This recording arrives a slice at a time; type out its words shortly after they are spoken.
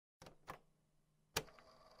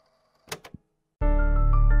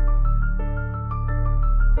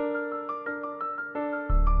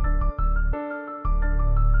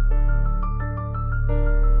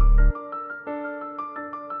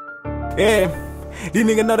Yeah. These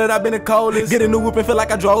niggas know that I been the coldest. Get a new whip and feel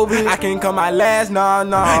like I drove it. I can't come out last, nah.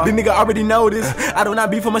 These niggas already know this. I do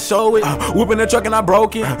not beef, I'ma show it. Whooping the truck and I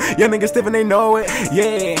broke it. Young niggas stiff and they know it.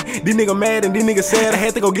 Yeah, these niggas mad and these niggas sad. I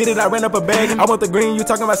had to go get it, I ran up a bag. I want the green, you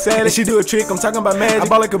talking about sad. She do a trick, I'm talking about magic. I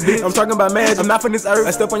ball like a bitch, I'm talking about magic. I'm not from this earth,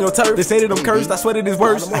 I step on your turf. They say that I'm cursed, I swear that it's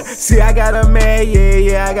worse. See, I got a mad,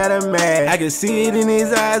 yeah, I got a mad. I can see it in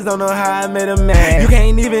his eyes, don't know how I made him mad. You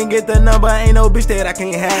can't even get the number, ain't no bitch that I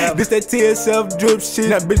can't have. This that tear self drip shit,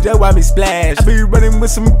 that bitch that why me splash. I be running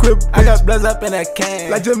with some grip, I got bloods up in a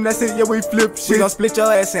can. Like gymnastics, yeah, we flip shit. We gon' split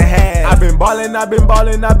your ass in half. I been ballin' like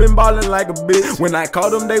a bitch. When I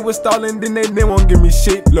called them, they was stallin', then they won't give me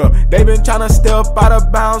shit. Look, they been tryna step out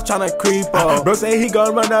of bounds, tryna creep up. Bro say he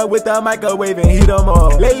gon' run up with the microwave and heat them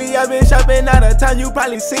up. Lately I been shopping out of town, you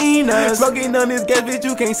probably seen us. Smoking on this gas, bitch,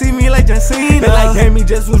 you can't see me like John Cena. They like, damn, he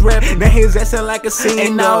just was rapping, then his ass sound like a scene.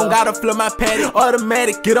 And now I don't gotta flip my paddock,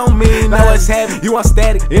 automatic, get on me. Now what's happening? You want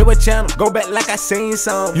static, yeah, what channel? Go back like I seen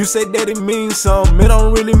some. You said that it means something, it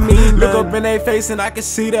don't really mean. Look up in their face and I can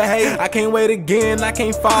see the hate. I can't wait again, I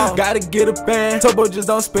can't fall. Gotta get a band. Turbo just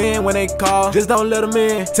don't spin when they call. Just don't let them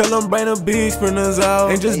in. Tell them bring the big sprinters out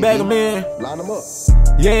and just bag them in. Line them up.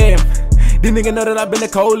 Yeah. These niggas know that I been the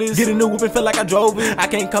coldest. Get a new whip and feel like I drove it. I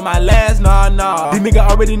can't come out last, nah. These niggas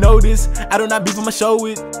already know this. I do not beef, I'ma show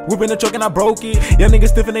it. Whipping the truck and I broke it. Young niggas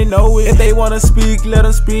stiff and they know it. If they wanna speak, let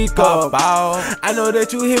them speak up. I know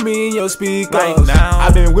that you hear me in your speakers right now. I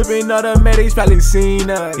been whipping automatics, probably seen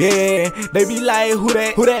us. Yeah, they be like, who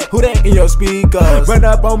that in your speakers? Run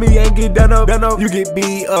up on me and get done up, you get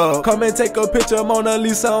beat up. Come and take a picture, Mona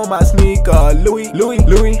Lisa on my sneaker.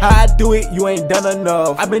 Louis, how I do it, you ain't done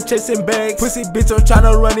enough. I been chasing bags. Pussy bitch, I'm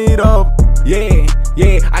tryna run it up. Yeah,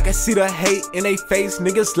 I can see the hate in they face.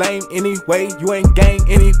 Niggas lame anyway, you ain't gang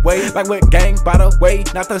anyway. Like what gang, by the way,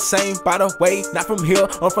 not the same, by the way. Not from here,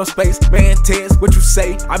 I'm from space. Man, Tez, what you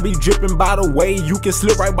say? I be dripping by the way, you can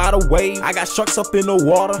slip right by the way. I got sharks up in the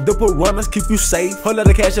water, the runners keep you safe. Hold up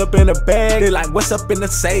the cash up in the bag, they like, what's up in the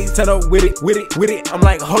safe? Turn up with it, I'm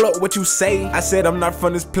like, hold up, what you say? I said I'm not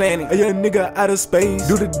from this planet, a young nigga out of space.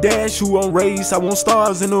 Do the dash, you on race, I want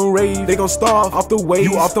stars in the race. They gon' starve off the way,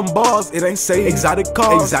 you off them bars, it ain't safe. Exotic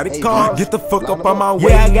cars, get the fuck up on my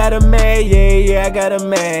way. Yeah, I got a mad, yeah, I got a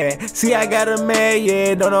mad. See, I got a mad,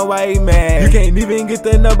 yeah, don't know why he mad. You can't even get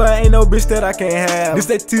the number, ain't no bitch that I can't have. This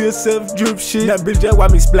that tear self drip shit, that bitch that why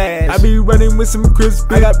me splash. I be running with some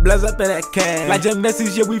crisp, I got bloods up in that can. Like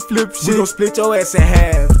gymnastics, yeah, we flip shit. We gon' split your ass in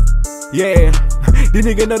half. Yeah, these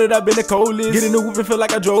niggas know that I been the coldest. Get a new whip and feel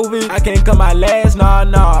like I drove it. I can't come out last,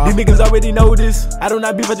 nah. These niggas already know this. I do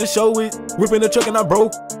not beef, I just show it. Whipping the truck and I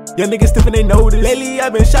broke. Young niggas stiff and they know this. Lately I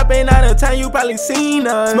been shopping out of town, you probably seen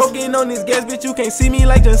us. Smoking on this gas, bitch, you can't see me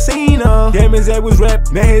like John Cena. Damn, his ass was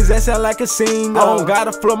rap, now his ass sound like a singer. I don't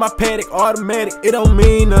gotta flow my paddock, automatic, it don't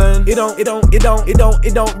mean nothing. It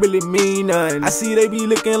don't really mean nothing. I see they be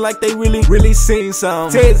looking like they really seen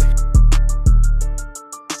something. Tezzy.